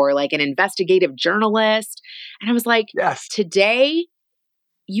broadcaster or like an investigative journalist. And I was like, Yes. today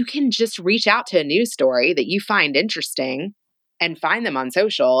you can just reach out to a news story that you find interesting and find them on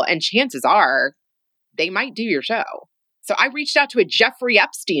social. And chances are they might do your show. So I reached out to a Jeffrey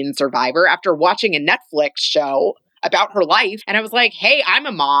Epstein survivor after watching a Netflix show about her life. And I was like, hey, I'm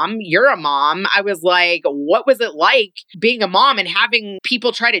a mom. You're a mom. I was like, what was it like being a mom and having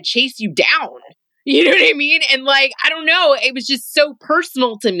people try to chase you down? You know what I mean? And I don't know. It was just so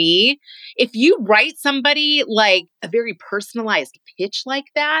personal to me. If you write somebody like a very personalized pitch like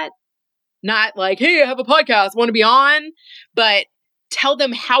that, not like, hey, I have a podcast, want to be on, but tell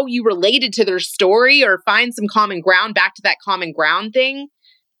them how you related to their story or find some common ground, back to that common ground thing.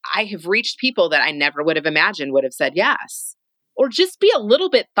 I have reached people that I never would have imagined would have said yes. Or just be a little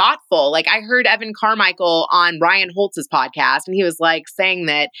bit thoughtful. Like I heard Evan Carmichael on Ryan Holtz's podcast, and he was saying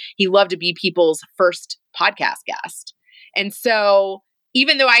that he loved to be people's first podcast guest. And so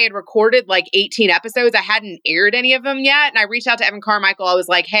even though I had recorded 18 episodes, I hadn't aired any of them yet. And I reached out to Evan Carmichael. I was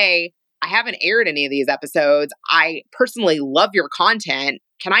like, hey, I haven't aired any of these episodes. I personally love your content.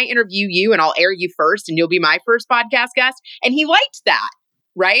 Can I interview you and I'll air you first and you'll be my first podcast guest? And he liked that,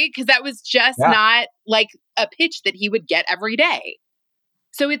 right? Because that was just not a pitch that he would get every day.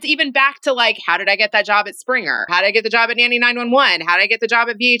 So it's even back to how did I get that job at Springer? How did I get the job at Nanny 911? How did I get the job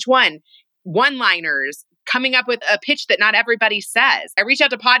at VH1? One-liners, coming up with a pitch that not everybody says. I reached out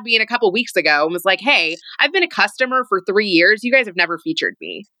to Podbean a couple weeks ago and was like, hey, I've been a customer for 3 years. You guys have never featured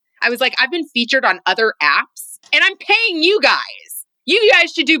me. I was like, I've been featured on other apps and I'm paying you guys. You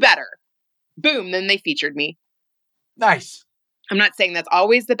guys should do better. Boom. Then they featured me. Nice. I'm not saying that's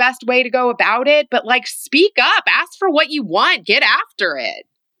always the best way to go about it, but speak up, ask for what you want, get after it.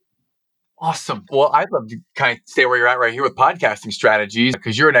 Awesome. Well, I'd love to kind of stay where you're at right here with podcasting strategies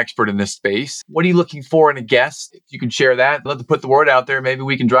because you're an expert in this space. What are you looking for in a guest? If you can share that, I'd love to put the word out there. Maybe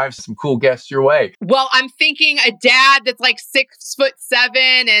we can drive some cool guests your way. Well, I'm thinking a dad that's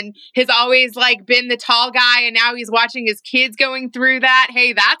 6'7" and has always been the tall guy, and now he's watching his kids going through that.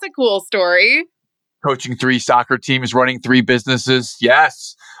 Hey, that's a cool story. Coaching 3 soccer teams, running 3 businesses.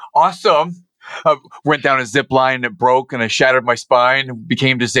 Yes. Awesome. Went down a zip line and it broke and I shattered my spine,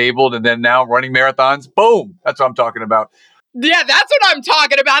 became disabled, and then now running marathons. Boom. That's what I'm talking about. Yeah, that's what I'm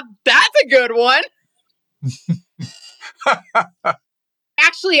talking about. That's a good one.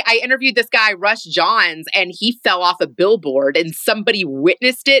 Actually, I interviewed this guy, Russ Johns, and he fell off a billboard and somebody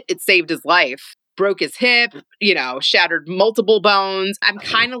witnessed it. It saved his life. Broke his hip, shattered multiple bones. I'm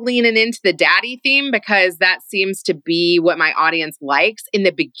kind of leaning into the daddy theme because that seems to be what my audience likes. In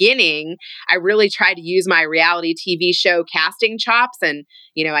the beginning, I really tried to use my reality TV show casting chops. And,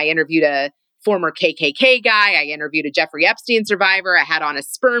 I interviewed a former KKK guy. I interviewed a Jeffrey Epstein survivor. I had on a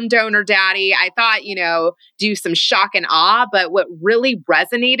sperm donor daddy. I thought, do some shock and awe. But what really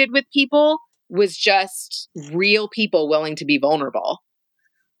resonated with people was just real people willing to be vulnerable.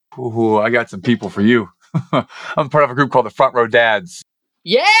 Ooh, I got some people for you. I'm part of a group called the Front Row Dads.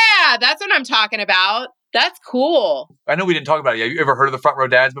 Yeah, that's what I'm talking about. That's cool. I know we didn't talk about it. Have you ever heard of the Front Row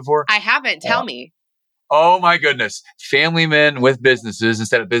Dads before? I haven't. Tell me. Oh my goodness. Family men with businesses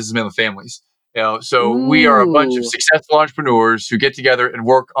instead of businessmen with families. So Ooh. We are a bunch of successful entrepreneurs who get together and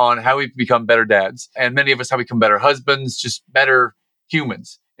work on how we become better dads. And many of us how we become better husbands, just better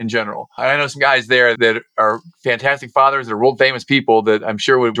humans in general. I know some guys there that are fantastic fathers, that are world famous people that I'm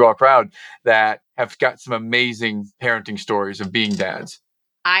sure would draw a crowd that have got some amazing parenting stories of being dads.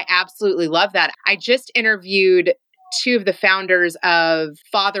 I absolutely love that. I just interviewed 2 of the founders of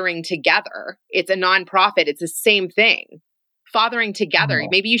Fathering Together. It's a nonprofit. It's the same thing. Fathering Together.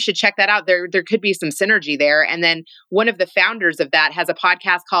 Maybe you should check that out. There could be some synergy there. And then one of the founders of that has a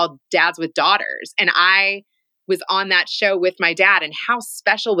podcast called Dads with Daughters. And I was on that show with my dad. And how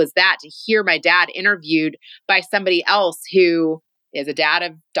special was that to hear my dad interviewed by somebody else who is a dad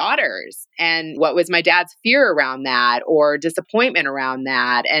of daughters? And what was my dad's fear around that or disappointment around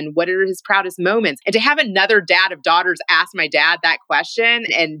that? And what are his proudest moments? And to have another dad of daughters ask my dad that question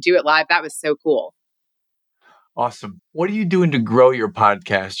and do it live, that was so cool. Awesome. What are you doing to grow your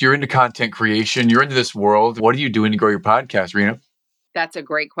podcast? You're into content creation. You're into this world. What are you doing to grow your podcast, Reena? That's a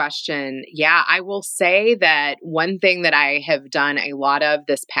great question. Yeah, I will say that one thing that I have done a lot of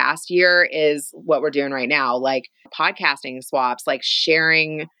this past year is what we're doing right now, podcasting swaps,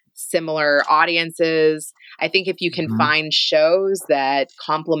 sharing similar audiences. I think if you can Mhm. find shows that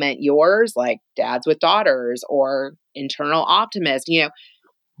complement yours, like Dads with Daughters or Internal Optimist, Mhm.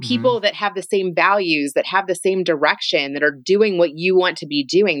 people that have the same values, that have the same direction, that are doing what you want to be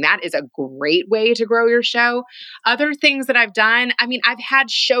doing. That is a great way to grow your show. Other things that I've done, I mean, I've had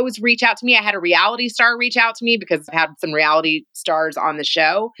shows reach out to me. I had a reality star reach out to me because I've had some reality stars on the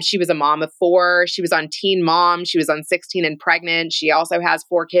show. She was a mom of 4. She was on Teen Mom. She was on 16 and Pregnant. She also has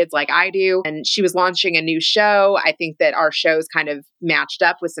 4 kids like I do. And she was launching a new show. I think that our shows kind of matched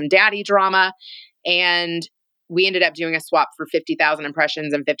up with some daddy drama. And we ended up doing a swap for 50,000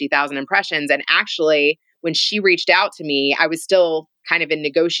 impressions and 50,000 impressions. And actually, when she reached out to me, I was still kind of in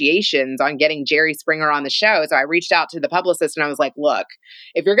negotiations on getting Jerry Springer on the show. So I reached out to the publicist and I was like, look,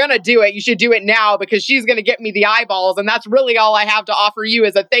 if you're going to do it, you should do it now because she's going to get me the eyeballs. And that's really all I have to offer you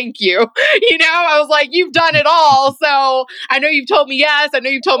as a thank you. I was like, you've done it all. So I know you've told me yes. I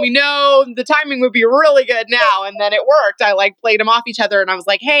know you've told me no. The timing would be really good now. And then it worked. I played them off each other and I was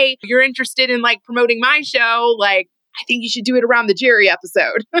like, hey, you're interested in promoting my show. I think you should do it around the Jerry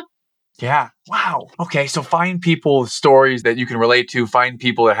episode. Yeah. Wow. Okay. So find people, stories that you can relate to, find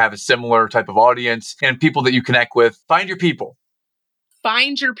people that have a similar type of audience and people that you connect with. Find your people.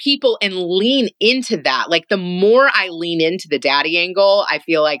 Find your people and lean into that. The more I lean into the daddy angle, I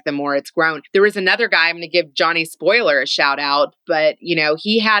feel like the more it's grown. There was another guy, I'm going to give Johnny Spoiler a shout out, but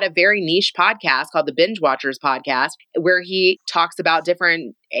he had a very niche podcast called the Binge Watchers Podcast where he talks about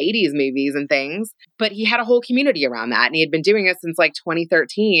different 80s movies and things, but he had a whole community around that. And he had been doing it since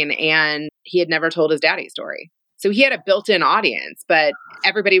 2013 and he had never told his daddy story. So he had a built-in audience, but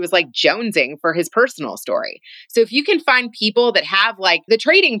everybody was jonesing for his personal story. So if you can find people that have the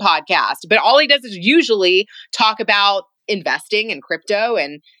trading podcast, but all he does is usually talk about investing and crypto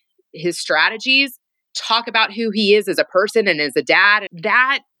and his strategies, talk about who he is as a person and as a dad,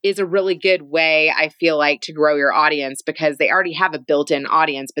 that is a really good way, I feel like, to grow your audience because they already have a built-in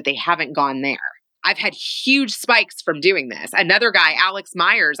audience, but they haven't gone there. I've had huge spikes from doing this. Another guy, Alex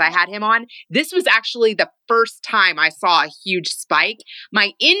Myers, I had him on. This was actually the first time I saw a huge spike.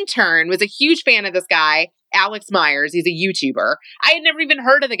 My intern was a huge fan of this guy, Alex Myers. He's a YouTuber. I had never even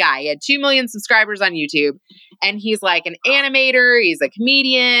heard of the guy. He had 2 million subscribers on YouTube. And he's an animator. He's a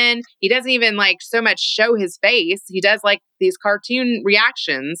comedian. He doesn't even so much show his face. He does these cartoon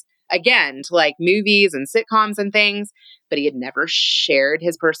reactions, again, to movies and sitcoms and things. But he had never shared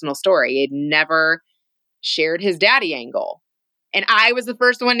his personal story. He had never shared his daddy angle. And I was the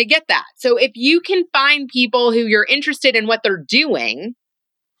first one to get that. So if you can find people who you're interested in what they're doing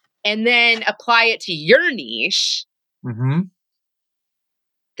and then apply it to your niche,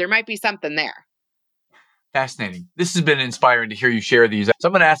 there might be something there. Fascinating. This has been inspiring to hear you share these. So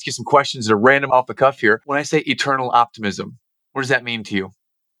I'm going to ask you some questions that are random off the cuff here. When I say eternal optimism, what does that mean to you?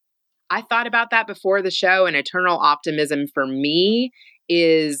 I thought about that before the show, and eternal optimism for me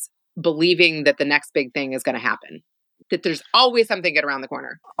is believing that the next big thing is going to happen, that there's always something good around the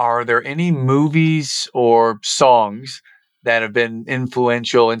corner. Are there any movies or songs that have been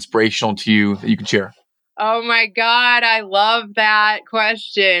influential, inspirational to you that you can share? Oh my God, I love that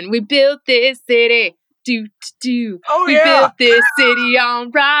question. We built this city. Oh, we built this city on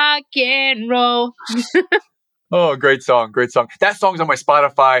rock and roll. Oh, great song. Great song. That song's on my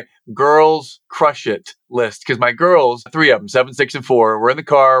Spotify Girls Crush It list because my girls, 3 of them, 7, 6, and 4, we're in the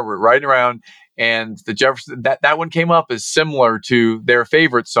car, we're riding around, and the Jefferson, that one came up as similar to their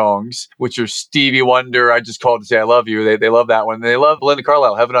favorite songs, which are Stevie Wonder, I Just Called to Say I Love You. They love that one. And they love Belinda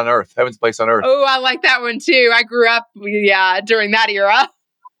Carlisle, Heaven on Earth, Heaven's Place on Earth. Oh, I like that one too. I grew up, during that era.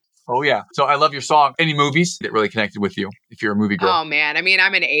 Oh, yeah. So I love your song. Any movies that really connected with you if you're a movie girl? Oh, man. I mean,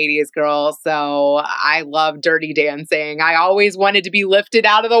 I'm an 80s girl, so I love Dirty Dancing. I always wanted to be lifted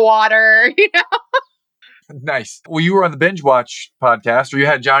out of the water, Nice. Well, you were on the Binge Watch podcast, or you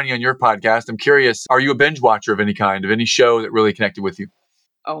had Johnny on your podcast. I'm curious, are you a binge watcher of any kind, of any show that really connected with you?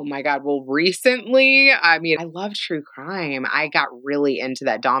 Oh my God. Well, recently, I love true crime. I got really into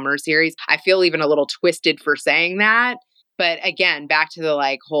that Dahmer series. I feel even a little twisted for saying that. But again, back to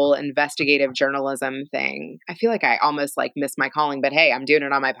the whole investigative journalism thing. I feel like I almost missed my calling, but hey, I'm doing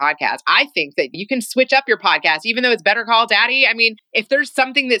it on my podcast. I think that you can switch up your podcast, even though it's Better Call Daddy. I mean, if there's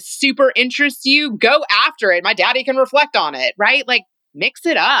something that super interests you, go after it. My daddy can reflect on it, right? Mix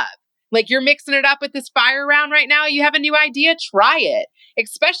it up. You're mixing it up with this fire round right now. You have a new idea, try it.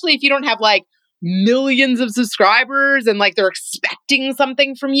 Especially if you don't have millions of subscribers and they're expecting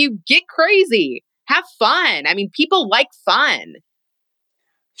something from you. Get crazy. Have fun. I mean, people like fun.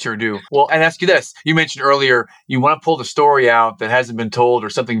 Sure do. Well, and ask you this. You mentioned earlier you want to pull the story out that hasn't been told or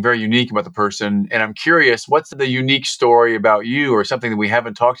something very unique about the person. And I'm curious, what's the unique story about you or something that we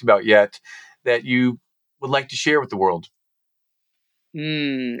haven't talked about yet that you would like to share with the world?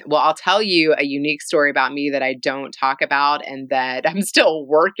 Well, I'll tell you a unique story about me that I don't talk about and that I'm still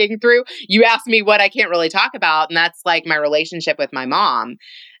working through. You asked me what I can't really talk about, and that's like my relationship with my mom.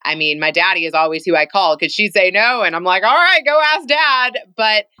 I mean, my daddy is always who I call because she'd say no. And I'm like, all right, go ask dad.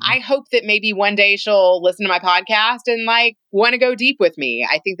 But I hope that maybe one day she'll listen to my podcast and like want to go deep with me.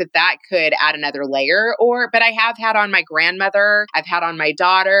 I think that that could add another layer. But I have had on my grandmother. I've had on my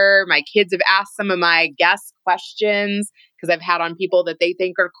daughter. My kids have asked some of my guest questions because I've had on people that they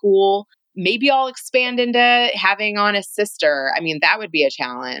think are cool. Maybe I'll expand into having on a sister. I mean, that would be a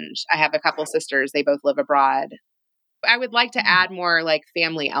challenge. I have a couple sisters. They both live abroad. I would like to add more like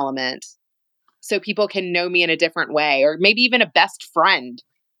family element so people can know me in a different way, or maybe even a best friend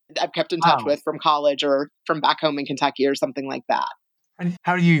I've kept in touch Wow. with from college or from back home in Kentucky or something like that. And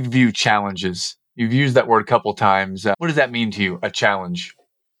how do you view challenges? You've used that word a couple times. What does that mean to you, a challenge?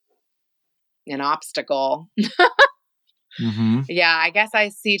 An obstacle. Mm-hmm. Yeah, I guess I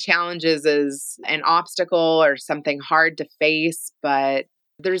see challenges as an obstacle or something hard to face, but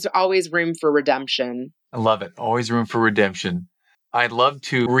there's always room for redemption. I love it. Always room for redemption. I'd love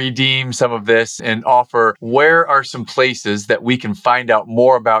to redeem some of this and offer where are some places that we can find out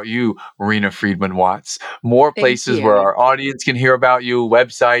more about you, Reena Friedman Watts. More Thank places where you. our audience can hear about you,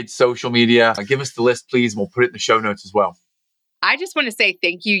 websites, social media. Give us the list, please, and we'll put it in the show notes as well. I just want to say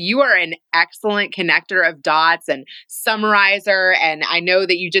thank you. You are an excellent connector of dots and summarizer. And I know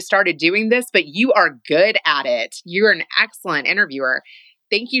that you just started doing this, but you are good at it. You're an excellent interviewer.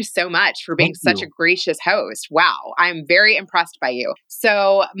 Thank you so much for being Thank such a you. gracious host. Wow. I'm very impressed by you.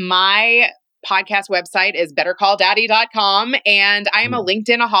 So my podcast website is bettercalldaddy.com and I am a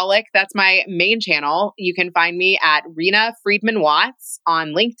LinkedIn-aholic. That's my main channel. You can find me at Reena Friedman Watts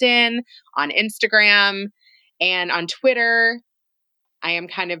on LinkedIn, on Instagram, and on Twitter. I am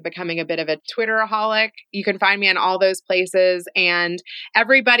kind of becoming a bit of a Twitteraholic. You can find me on all those places. And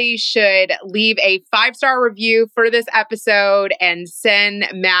everybody should leave a 5-star review for this episode and send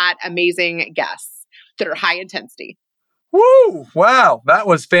Matt amazing guests that are high intensity. Woo! Wow, that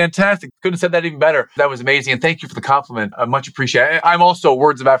was fantastic. Couldn't have said that even better. That was amazing. And thank you for the compliment. I much appreciate it. I'm also a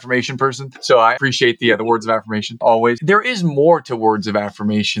words of affirmation person, so I appreciate the words of affirmation always. There is more to words of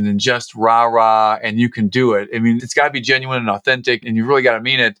affirmation than just rah-rah and you can do it. I mean, it's got to be genuine and authentic, and you really got to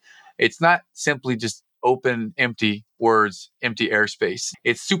mean it. It's not simply just open, empty words, empty airspace.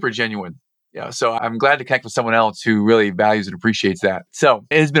 It's super genuine. Yeah, so I'm glad to connect with someone else who really values and appreciates that. So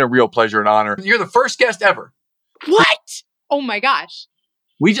it has been a real pleasure and honor. You're the first guest ever. What? Oh my gosh.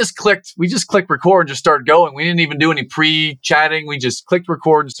 We just clicked record and just started going. We didn't even do any pre-chatting. We just clicked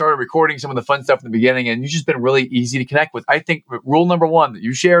record and started recording some of the fun stuff in the beginning. And you've just been really easy to connect with. I think rule number 1 that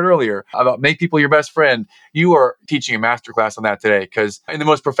you shared earlier about make people your best friend, you are teaching a masterclass on that today, because in the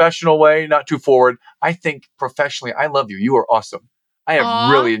most professional way, not too forward, I think professionally, I love you. You are awesome. I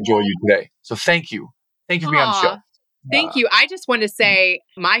have really enjoyed you today. So thank you. Thank you for being on the show. Thank you. I just want to say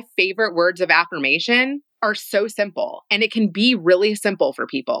my favorite words of affirmation are so simple, and it can be really simple for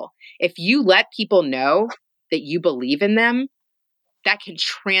people. If you let people know that you believe in them, that can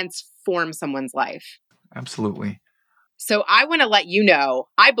transform someone's life. Absolutely. So I want to let you know,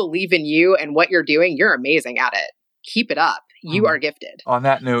 I believe in you and what you're doing. You're amazing at it. Keep it up. You are gifted. On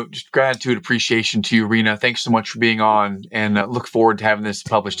that note, just gratitude, appreciation to you, Reena. Thanks so much for being on, and look forward to having this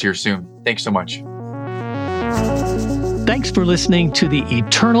published here soon. Thanks so much. Thanks for listening to the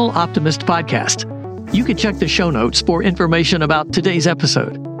Eternal Optimist Podcast. You can check the show notes for information about today's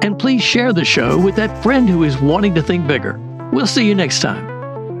episode. And please share the show with that friend who is wanting to think bigger. We'll see you next time.